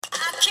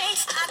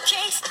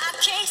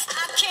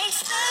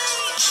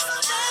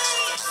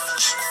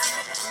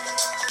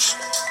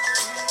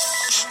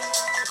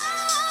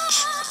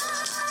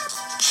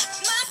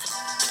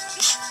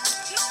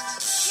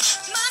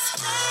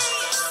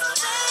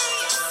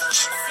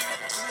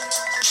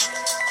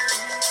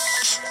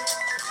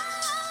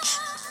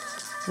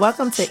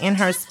Welcome to In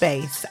Her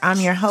Space. I'm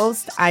your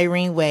host,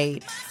 Irene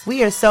Wade.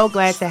 We are so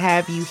glad to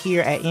have you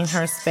here at In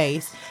Her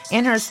Space.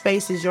 In Her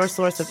Space is your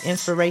source of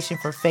inspiration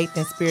for faith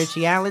and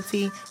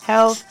spirituality,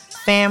 health,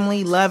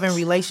 family, love and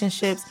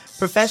relationships,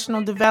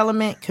 professional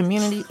development,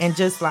 community, and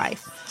just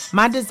life.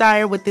 My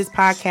desire with this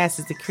podcast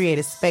is to create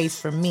a space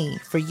for me,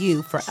 for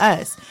you, for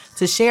us,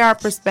 to share our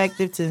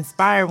perspective, to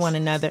inspire one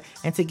another,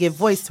 and to give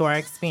voice to our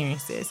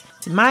experiences.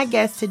 My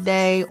guest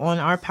today on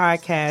our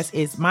podcast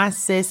is my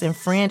sis and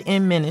friend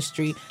in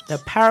ministry, the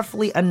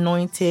powerfully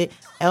anointed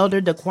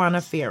Elder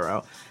Daquana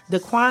Farrow.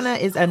 Daquana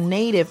is a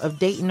native of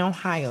Dayton,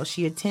 Ohio.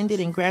 She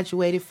attended and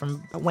graduated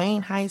from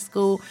Wayne High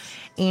School,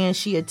 and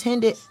she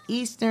attended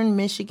Eastern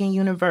Michigan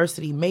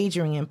University,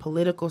 majoring in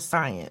political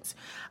science.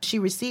 She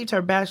received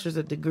her bachelor's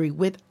degree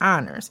with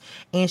honors,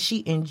 and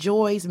she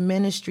enjoys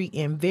ministry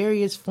in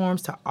various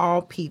forms to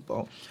all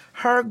people.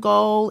 Her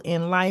goal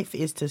in life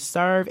is to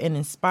serve and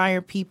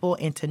inspire people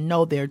and to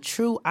know their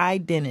true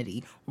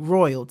identity,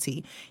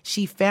 royalty.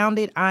 She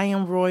founded I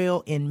Am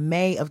Royal in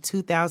May of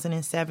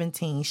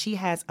 2017. She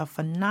has a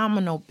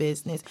phenomenal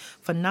business,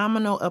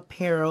 phenomenal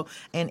apparel,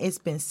 and it's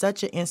been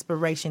such an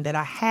inspiration that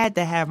I had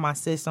to have my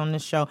sis on the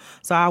show.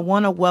 So I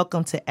want to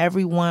welcome to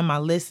everyone, my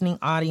listening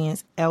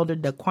audience, Elder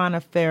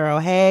Daquana Farrow.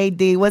 Hey,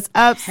 D, what's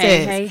up,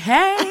 sis?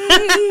 Hey.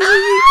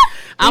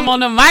 I'm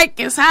on the mic.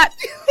 It's hot.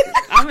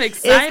 I'm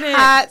excited. It's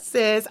hot,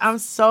 sis. I'm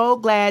so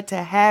glad to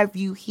have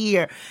you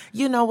here.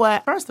 You know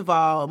what? First of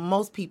all,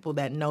 most people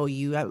that know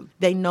you,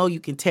 they know you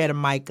can tear the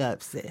mic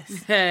up,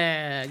 sis.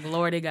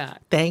 Glory to God.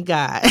 Thank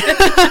God.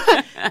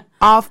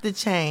 Off the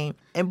chain.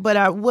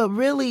 But what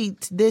really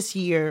this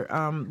year,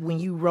 when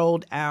you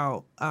rolled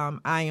out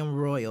I Am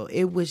Royal,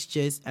 it was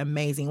just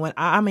amazing.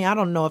 I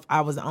don't know if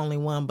I was the only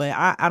one, but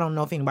I don't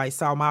know if anybody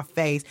saw my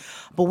face.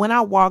 But when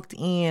I walked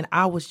in,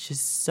 I was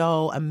just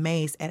so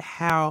amazed at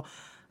how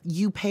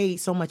you paid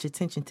so much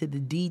attention to the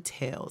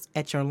details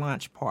at your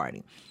launch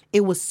party.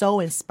 It was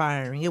so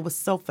inspiring. It was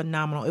so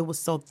phenomenal. It was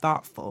so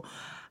thoughtful.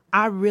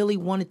 I really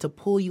wanted to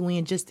pull you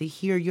in just to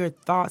hear your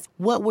thoughts.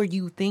 What were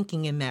you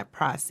thinking in that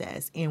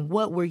process? And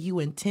what were you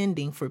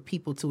intending for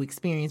people to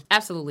experience?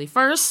 Absolutely.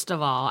 First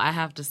of all, I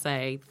have to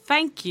say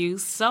thank you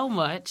so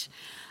much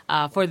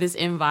for this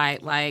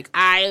invite. Like,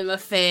 I am a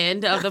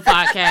fan of the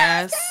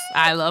podcast.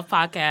 I love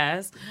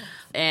podcasts.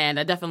 And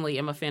I definitely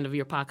am a fan of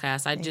your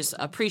podcast. I just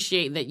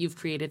appreciate that you've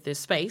created this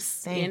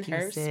space in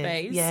her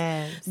space.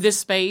 Yes. This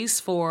space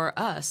for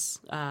us,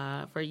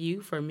 for you,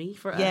 for me,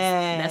 for us.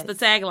 Yes. That's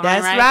the tagline,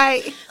 That's right?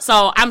 right.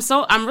 So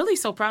I'm really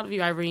so proud of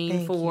you,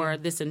 Irene, for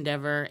this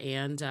endeavor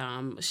and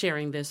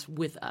sharing this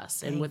with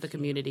us and with the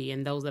community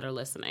and those that are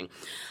listening.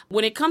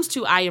 When it comes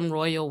to I Am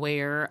Royal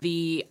Wear,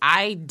 the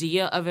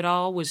idea of it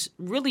all was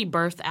really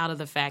birthed out of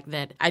the fact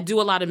that I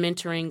do a lot of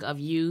mentoring of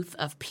youth,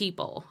 of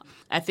people.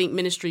 I think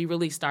ministry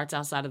really starts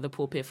outside of the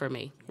pulpit for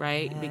me,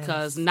 right? Yes.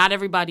 Because not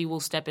everybody will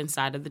step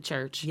inside of the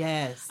church.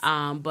 Yes.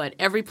 But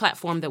every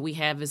platform that we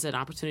have is an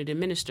opportunity to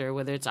minister,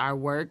 whether it's our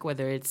work,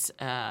 whether it's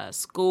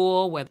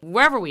school,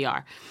 wherever we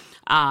are.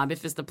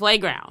 If it's the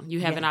playground, you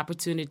have an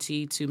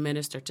opportunity to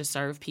minister, to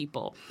serve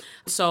people.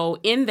 So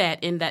in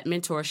that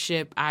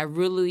mentorship, I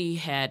really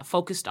had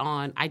focused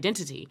on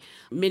identity.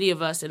 Many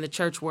of us in the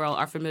church world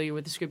are familiar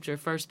with the scripture,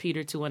 1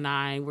 Peter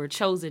 2:9. We're a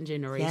chosen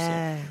generation.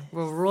 Yes.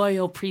 We're a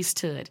royal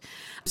priesthood.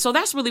 So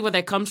that's really where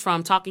that comes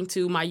from, talking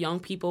to my young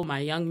people, my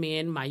young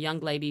men, my young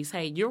ladies.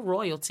 Hey, you're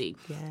royalty,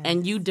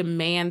 and you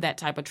demand that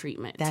type of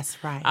treatment.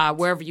 That's right.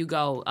 Wherever you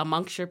go,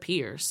 amongst your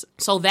peers.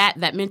 So that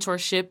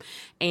mentorship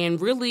and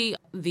really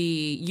the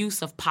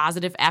use of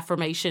positive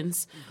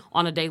affirmations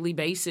on a daily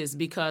basis,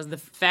 because the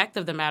fact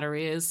of the matter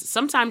is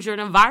sometimes you're in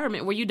an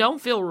environment where you don't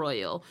feel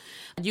royal.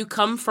 You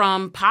come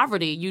from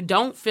poverty. You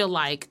don't feel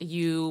like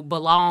you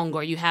belong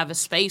or you have a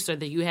space or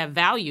that you have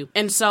value.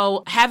 And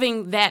so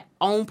having that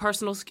own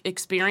personal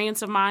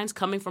experience of mine,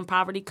 coming from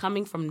poverty,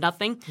 coming from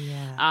nothing,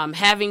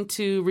 having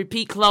to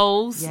repeat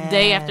clothes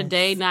day after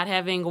day, not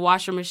having a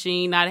washer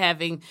machine, not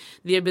having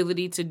the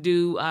ability to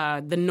do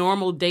the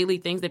normal daily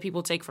things that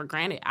people take for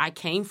granted. I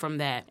came from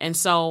that. And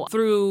so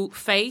through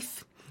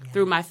faith,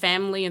 through my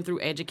family, and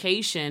through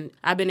education,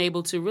 I've been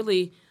able to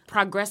really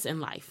progress in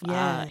life.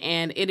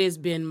 And it has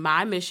been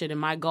my mission and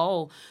my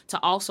goal to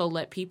also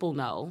let people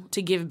know,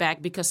 to give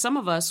back, because some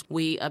of us,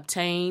 we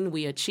obtain,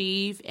 we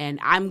achieve, and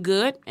I'm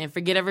good and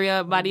forget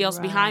everybody else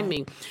behind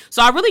me.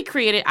 So I really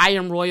created I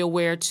Am Royal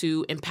Wear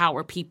to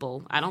empower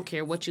people. I don't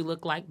care what you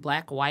look like,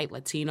 black, white,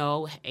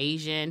 Latino,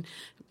 Asian,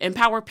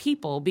 empower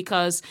people,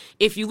 because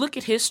if you look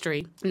at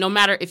history, no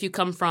matter if you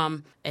come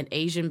from an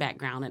Asian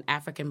background, an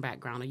African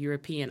background, a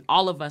European,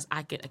 all of us,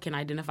 I can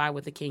identify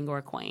with a king or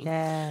a queen.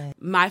 Yeah.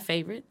 My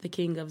favorite, the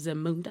King of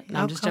Zamunda.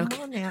 No, I'm just come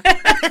joking. on now.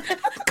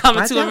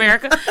 Coming to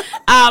America.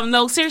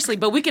 No, seriously,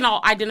 but we can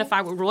all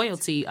identify with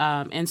royalty.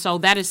 And so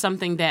that is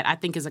something that I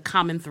think is a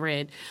common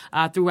thread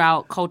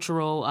throughout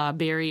cultural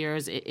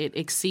barriers. It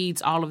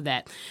exceeds all of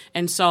that.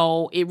 And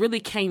so it really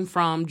came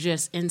from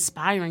just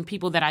inspiring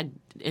people that I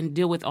and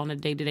deal with on a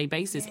day-to-day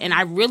basis. And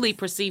I really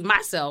perceive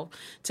myself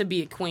to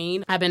be a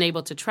queen. I've been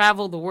able to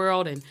travel the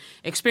world and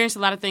experience a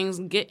lot of things,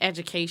 get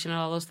education and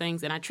all those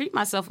things, and I treat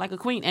myself like a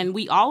queen, and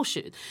we all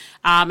should.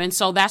 And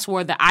so that's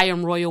where the I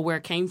Am Royal wear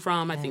came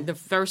from. I think the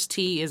first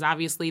T is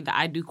obviously the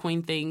I Do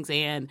Queen things.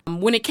 And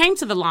when it came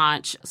to the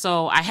launch,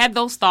 so I had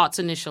those thoughts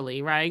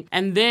initially, right?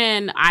 And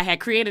then I had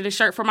created a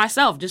shirt for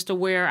myself just to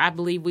wear. I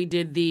believe we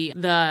did the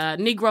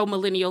Negro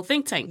Millennial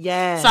Think Tank.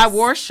 Yes. So I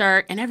wore a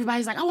shirt, and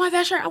everybody's like, I want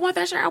that shirt, I want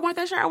that shirt, I want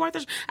that shirt, I want that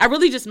shirt. I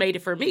really just made it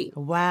for me.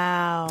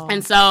 Wow.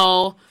 And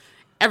so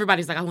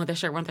everybody's like, I want that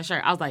shirt, I want that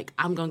shirt. I was like,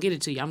 I'm going to get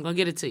it to you. I'm going to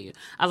get it to you.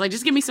 I was like,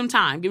 just give me some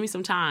time. Give me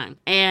some time.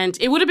 And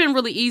it would have been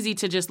really easy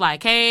to just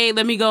like, hey,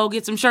 let me go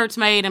get some shirts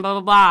made and blah,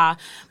 blah, blah.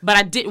 But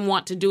I didn't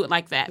want to do it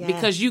like that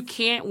because you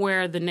can't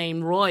wear the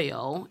name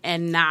Royal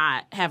and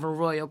not have a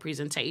royal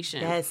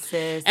presentation. Yes,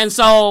 sis. And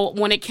so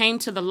when it came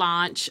to the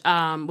launch,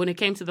 I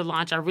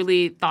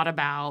really thought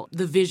about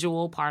the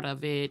visual part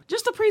of it,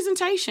 just the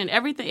presentation,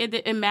 everything.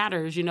 It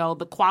matters,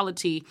 the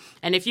quality.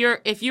 And if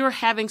you're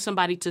having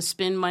somebody to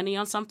spend money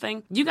on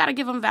something, you got to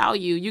give them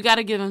value. You got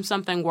to give them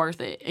something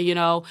worth it,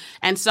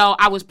 And so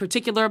I was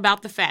particular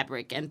about the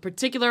fabric and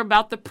particular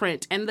about the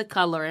print and the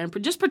color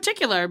and just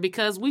particular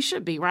because we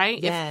should be,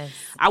 right? Yes.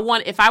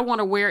 If I want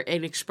to wear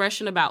an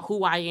expression about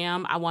who I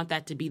am, I want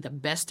that to be the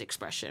best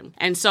expression.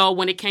 And so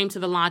when it came to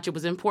the launch, it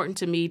was important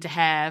to me to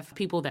have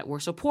people that were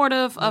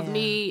supportive of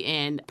me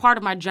and part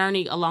of my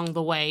journey along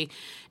the way.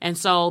 And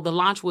so the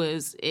launch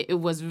was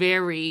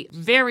very,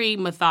 very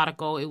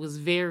methodical. It was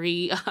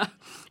very,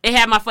 it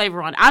had my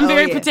flavor on it. I'm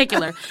very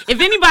particular. If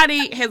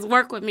anybody has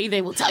worked with me,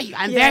 they will tell you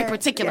I'm very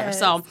particular. Yes.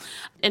 So,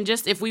 and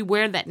just if we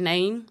wear that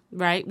name,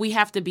 right, we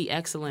have to be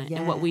excellent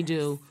in what we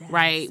do,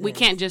 right? We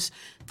can't just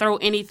throw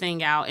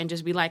anything out and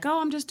just be like,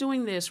 oh, I'm just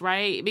doing this,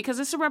 right? Because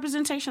it's a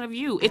representation of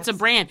you. It's a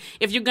brand.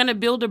 If you're going to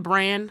build a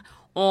brand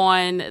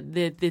on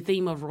the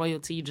theme of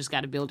royalty, you just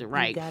got to build it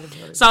right.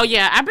 So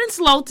I've been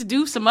slow to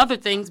do some other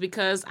things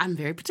because I'm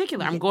very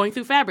particular. I'm going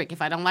through fabric.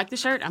 If I don't like the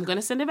shirt, I'm going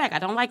to send it back. I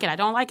don't like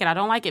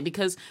it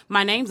because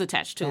my name's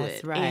attached to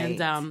it. Right.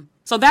 And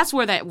so that's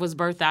where that was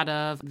birthed out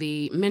of,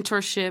 the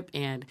mentorship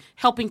and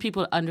helping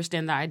people to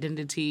understand their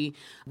identity.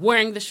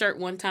 Wearing the shirt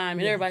one time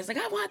and everybody's like,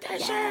 I want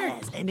that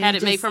shirt. And had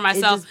it made for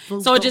myself.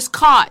 So it just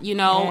caught,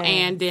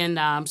 and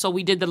then so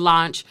we did the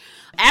launch.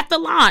 At the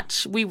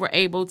launch, we were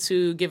able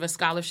to give a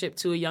scholarship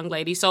to a young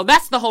lady. So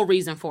that's the whole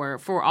reason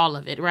for all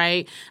of it,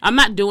 right? I'm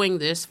not doing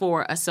this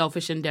for a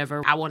selfish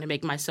endeavor. I want to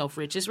make myself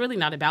rich. It's really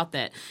not about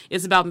that.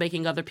 It's about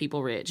making other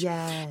people rich.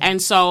 Yes.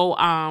 And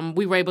so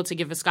we were able to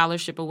give a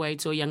scholarship away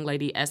to a young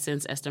lady,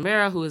 Essence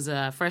Estamera, who is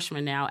a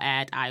freshman now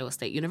at Iowa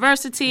State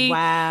University.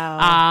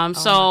 Wow.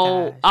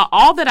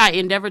 All that I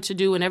endeavor to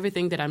do and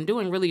everything that I'm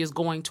doing really is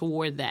going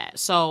toward that.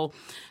 So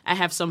I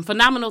have some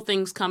phenomenal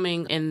things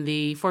coming in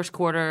the first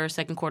quarter,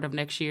 second quarter of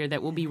next year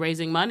that will be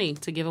raising money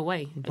to give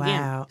away.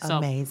 Wow, again. So,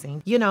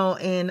 amazing.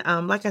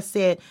 And like I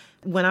said,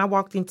 when I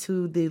walked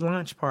into the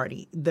launch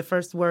party, the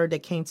first word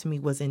that came to me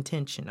was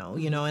intentional,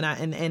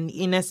 and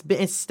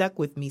it's stuck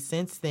with me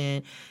since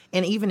then,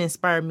 and even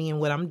inspired me in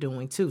what I'm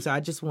doing too. So I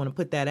just want to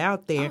put that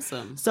out there.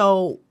 Awesome.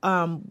 So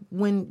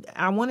when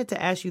I wanted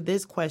to ask you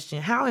this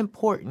question, how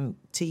important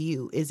to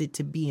you is it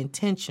to be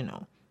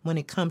intentional when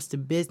it comes to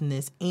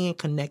business and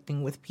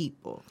connecting with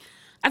people?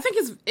 I think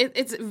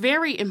it's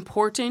very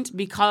important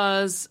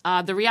because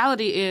the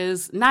reality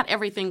is not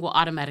everything will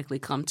automatically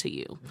come to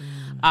you.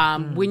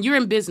 When you're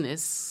in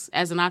business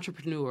as an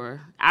entrepreneur,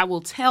 I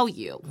will tell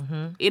you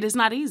it is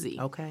not easy.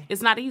 Okay.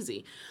 It's not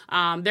easy.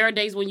 There are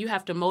days when you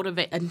have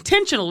to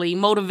intentionally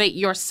motivate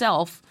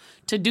yourself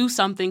to do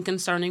something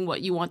concerning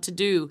what you want to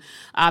do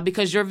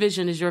because your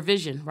vision is your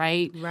vision,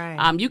 right?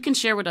 Right. You can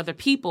share with other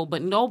people,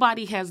 but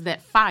nobody has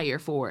that fire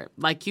for it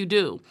like you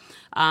do.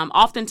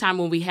 Oftentimes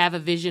when we have a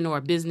vision or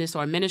a business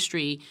or a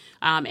ministry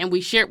and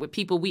we share it with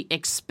people, we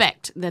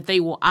expect that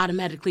they will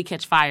automatically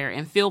catch fire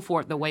and feel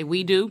for it the way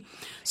we do.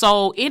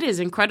 So it is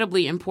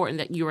incredibly important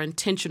that you're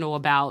intentional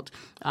about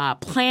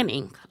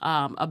planning,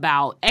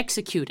 about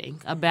executing,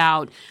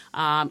 about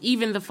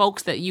even the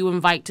folks that you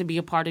invite to be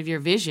a part of your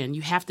vision.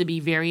 You have to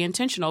be very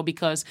intentional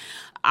because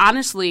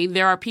honestly,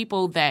 there are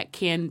people that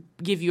can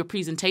give you a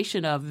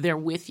presentation of they're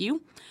with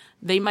you.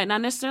 they might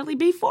not necessarily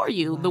be for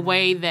you the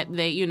way that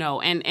they,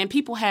 and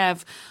people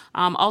have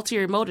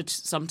ulterior motives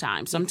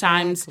sometimes.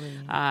 Sometimes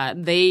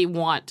they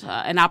want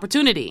an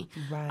opportunity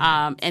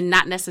and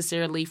not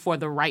necessarily for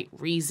the right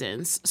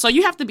reasons. So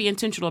you have to be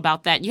intentional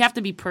about that. You have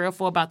to be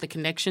prayerful about the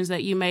connections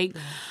that you make.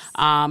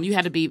 You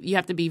have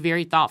to be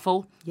very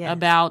thoughtful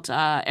about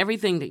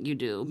everything that you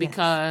do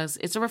because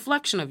it's a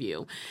reflection of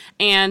you.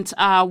 And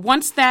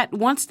once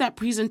that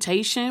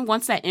presentation,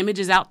 once that image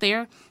is out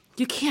there,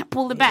 you can't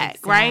pull it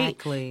back, right?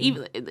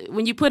 Even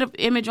when you put an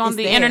image on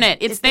the internet,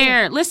 it's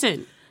there.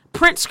 Listen,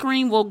 print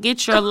screen will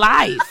get your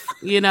life.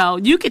 You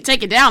can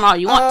take it down all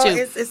you want to.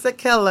 It's a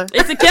killer.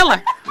 It's a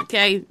killer.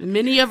 Okay,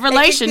 many of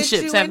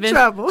relationships have been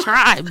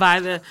tried by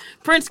the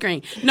print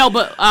screen. No,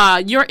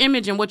 but your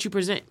image and what you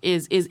present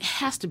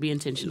has to be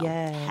intentional.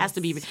 Yes. Has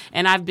to be,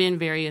 and I've been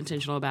very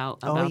intentional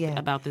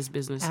about this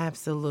business.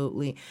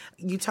 Absolutely.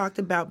 You talked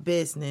about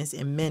business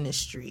and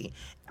ministry.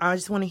 I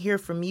just want to hear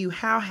from you.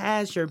 How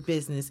has your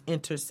business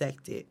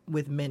intersected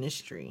with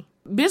ministry?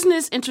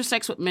 Business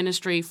intersects with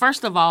ministry.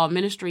 First of all,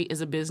 ministry is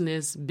a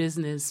business.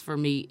 Business for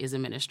me is a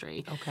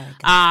ministry. Okay.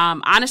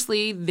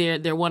 Honestly,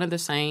 they're one of the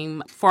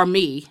same for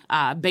me,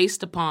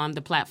 based upon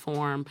the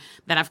platform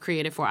that I've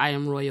created for I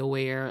Am Royal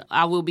Wear.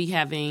 I will be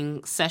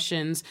having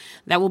sessions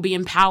that will be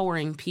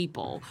empowering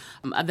people.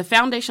 The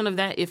foundation of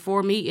that,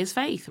 for me, is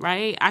faith.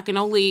 Right?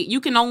 You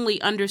can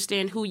only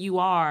understand who you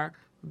are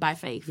by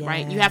faith,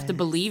 right? You have to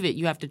believe it.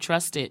 You have to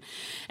trust it.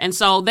 And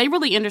so they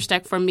really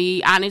intersect for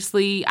me.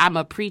 Honestly, I'm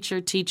a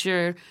preacher,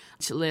 teacher.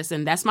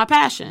 Listen, that's my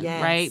passion,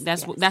 right?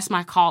 That's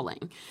my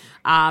calling.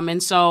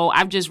 And so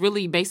I've just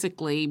really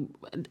basically,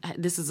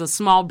 this is a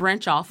small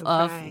branch off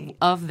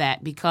of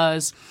that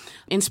because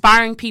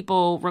inspiring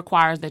people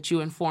requires that you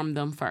inform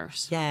them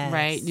first,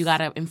 right? You got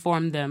to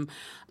inform them.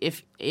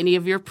 If any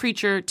of your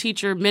preacher,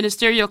 teacher,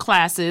 ministerial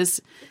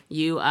classes,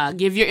 you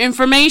give your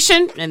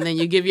information and then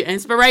you give your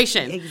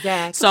inspiration.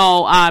 Exactly.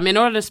 So in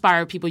order to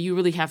inspire people, you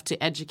really have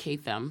to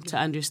educate them to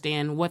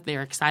understand what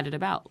they're excited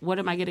about. What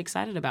am I getting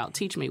excited about?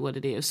 Teach me what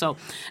it is. So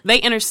they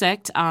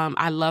intersect.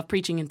 I love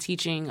preaching and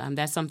teaching.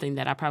 That's something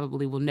that I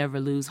probably will never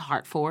lose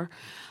heart for.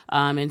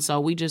 And so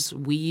we just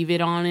weave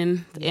it on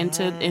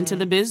into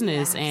the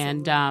business.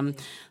 Absolutely. And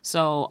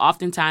so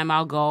oftentimes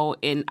I'll go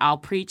and I'll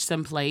preach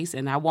someplace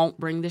and I won't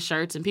bring the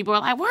shirts. And people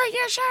are like, where are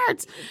your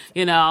shirts?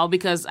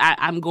 Because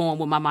I'm going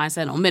with my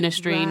mindset on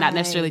ministry, not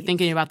necessarily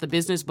thinking about the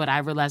business, but I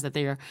realize that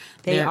they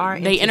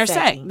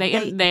intersect.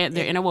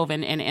 They're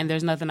interwoven, and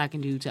there's nothing I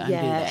can do to undo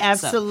that.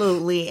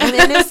 Absolutely. So.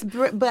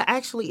 And but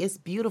actually it's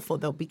beautiful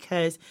though,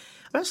 because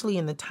especially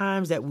in the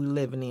times that we're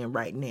living in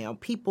right now,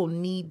 people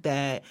need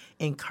that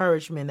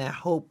encouragement, that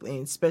hope,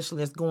 and especially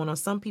that's going on.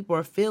 Some people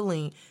are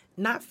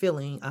not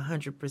feeling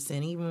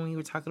 100%, even when you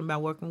were talking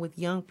about working with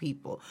young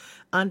people,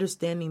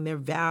 understanding their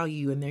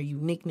value and their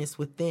uniqueness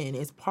within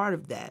is part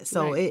of that.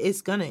 So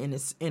it's going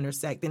to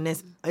intersect, and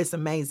it's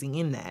amazing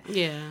in that.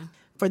 Yeah.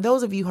 For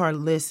those of you who are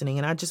listening,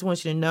 and I just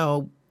want you to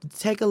know,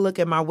 take a look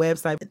at my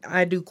website.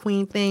 I do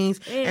Queen Things,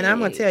 and I'm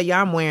going to tell you,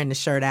 I'm wearing the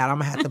shirt out. I'm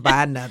going to have to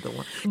buy another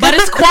one. But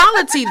it's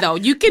quality, though.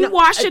 You can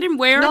wash it and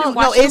wear it and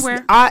wash it and wear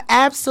it.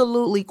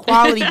 Absolutely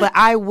quality, but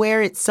I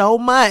wear it so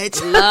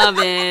much. Love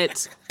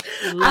it.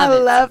 I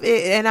love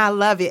it. I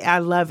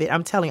love it.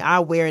 I'm telling you, I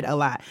wear it a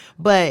lot.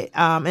 But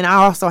and I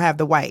also have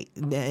the white.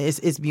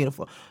 It's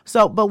beautiful.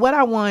 So, but what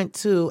I want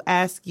to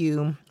ask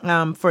you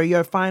for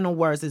your final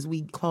words as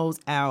we close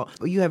out,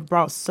 you have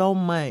brought so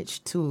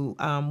much to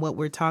what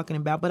we're talking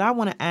about. But I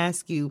want to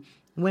ask you,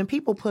 when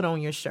people put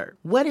on your shirt,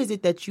 what is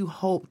it that you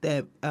hope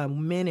that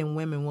men and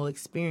women will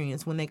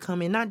experience when they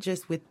come in, not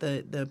just with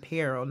the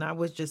apparel, not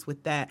just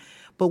with that,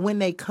 but when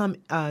they come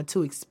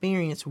to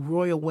experience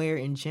royal wear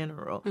in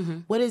general? Mm-hmm.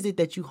 What is it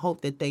that you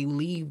hope that they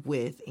leave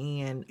with,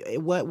 and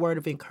what word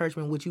of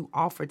encouragement would you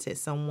offer to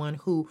someone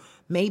who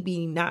may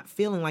be not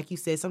feeling, like you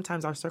said,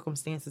 sometimes our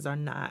circumstances are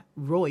not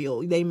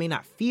royal. They may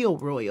not feel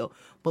royal,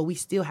 but we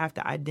still have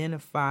to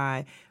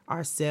identify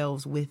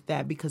ourselves with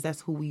that because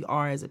that's who we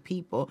are as a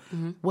people.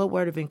 Mm-hmm. What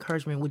word of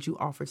encouragement would you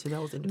offer to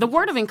those individuals? The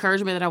word of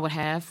encouragement that I would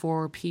have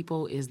for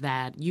people is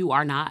that you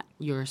are not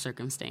your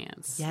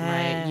circumstance.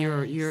 Yes. Right?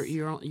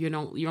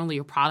 You're only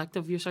a product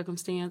of your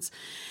circumstance.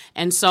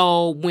 And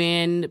so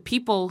when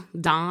people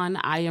don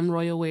I Am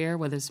Royal Wear,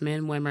 whether it's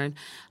men, women,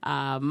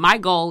 my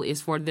goal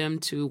is for them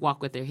to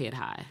walk with their head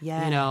high.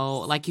 Yes.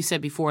 Like you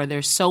said before,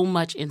 there's so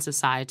much in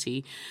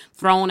society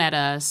thrown at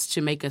us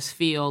to make us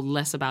feel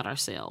less about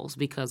ourselves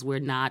because we're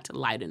not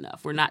light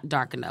enough, we're not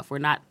dark enough, we're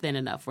not thin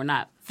enough, we're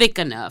not thick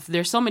enough.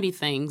 There's so many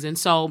things. And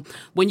so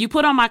when you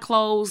put on my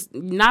clothes,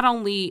 not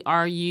only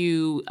are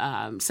you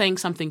saying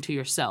something to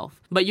yourself,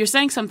 but you're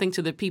saying something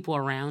to the people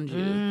around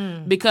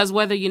you because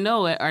whether you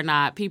know it or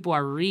not, people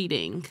are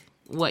reading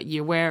what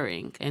you're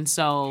wearing. And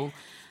so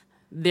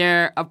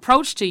their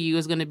approach to you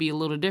is going to be a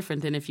little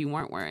different than if you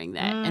weren't wearing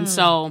that. And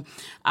so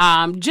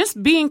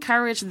just be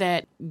encouraged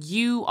that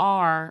you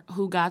are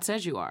who God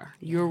says you are.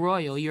 You're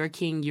royal, you're a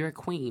king, you're a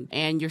queen,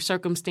 and your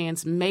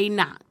circumstance may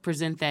not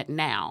present that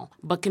now,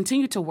 but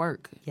continue to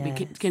work.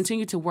 Yes.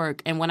 Continue to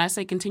work. And when I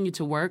say continue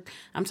to work,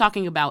 I'm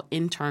talking about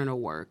internal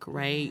work,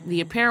 right? Yes.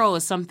 The apparel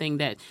is something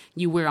that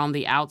you wear on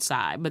the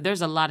outside, but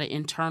there's a lot of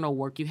internal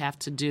work you have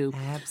to do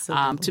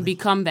to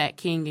become that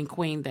king and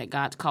queen that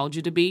God called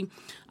you to be.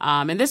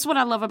 And this is what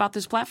I love about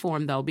this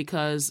platform, though,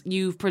 because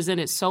you've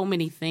presented so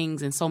many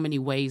things in so many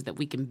ways that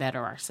we can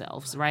better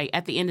ourselves, right?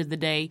 At the end of the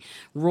day,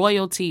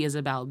 royalty is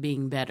about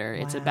being better.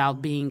 It's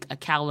about being a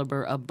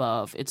caliber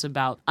above. It's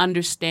about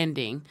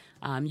understanding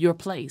your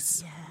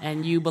place,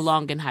 and you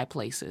belong in high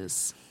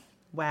places.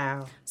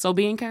 Wow. So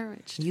be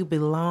encouraged. You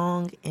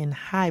belong in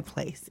high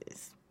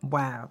places.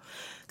 Wow.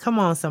 Come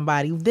on,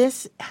 somebody.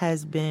 This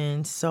has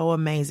been so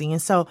amazing.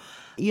 And so,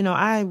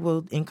 I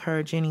will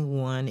encourage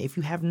anyone, if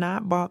you have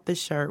not bought the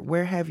shirt,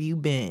 where have you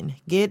been?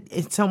 Get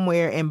it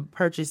somewhere and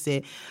purchase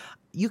it.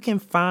 You can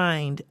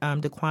find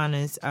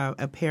Daquana's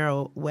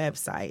apparel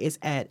website. It's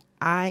at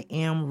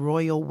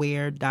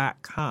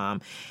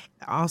IamRoyalwear.com.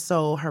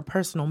 Also, her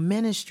personal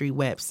ministry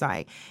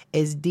website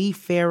is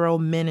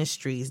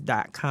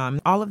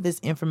dpharaohministries.com. All of this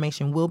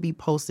information will be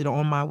posted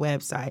on my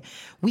website.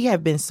 We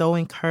have been so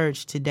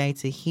encouraged today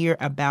to hear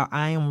about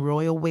I Am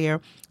Royal Wear.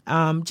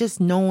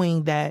 Just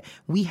knowing that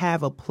we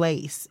have a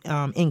place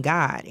in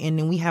God, and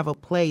then we have a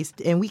place,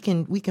 and we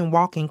can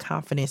walk in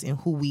confidence in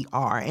who we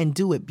are and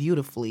do it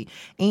beautifully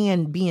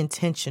and be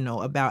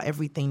intentional about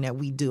everything that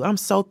we do. I'm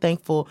so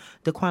thankful,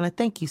 Daquana.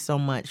 Thank you so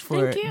much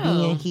for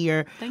being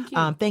here. Thank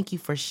you. Thank you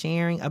for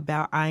sharing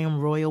about I Am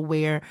Royal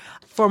Wear.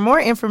 For more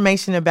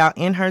information about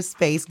In Her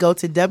Space, go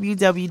to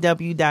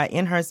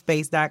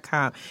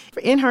www.inherspace.com.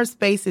 In Her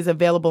Space is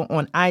available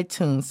on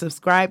iTunes.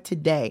 Subscribe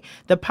today.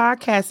 The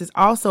podcast is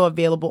also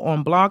available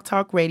on Blog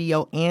Talk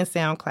Radio and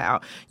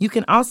SoundCloud. You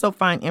can also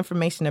find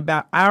information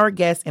about our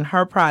guests and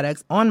her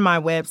products on my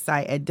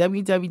website at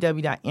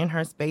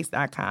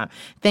www.inherspace.com.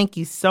 Thank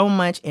you so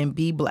much and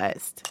be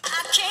blessed.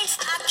 I chase.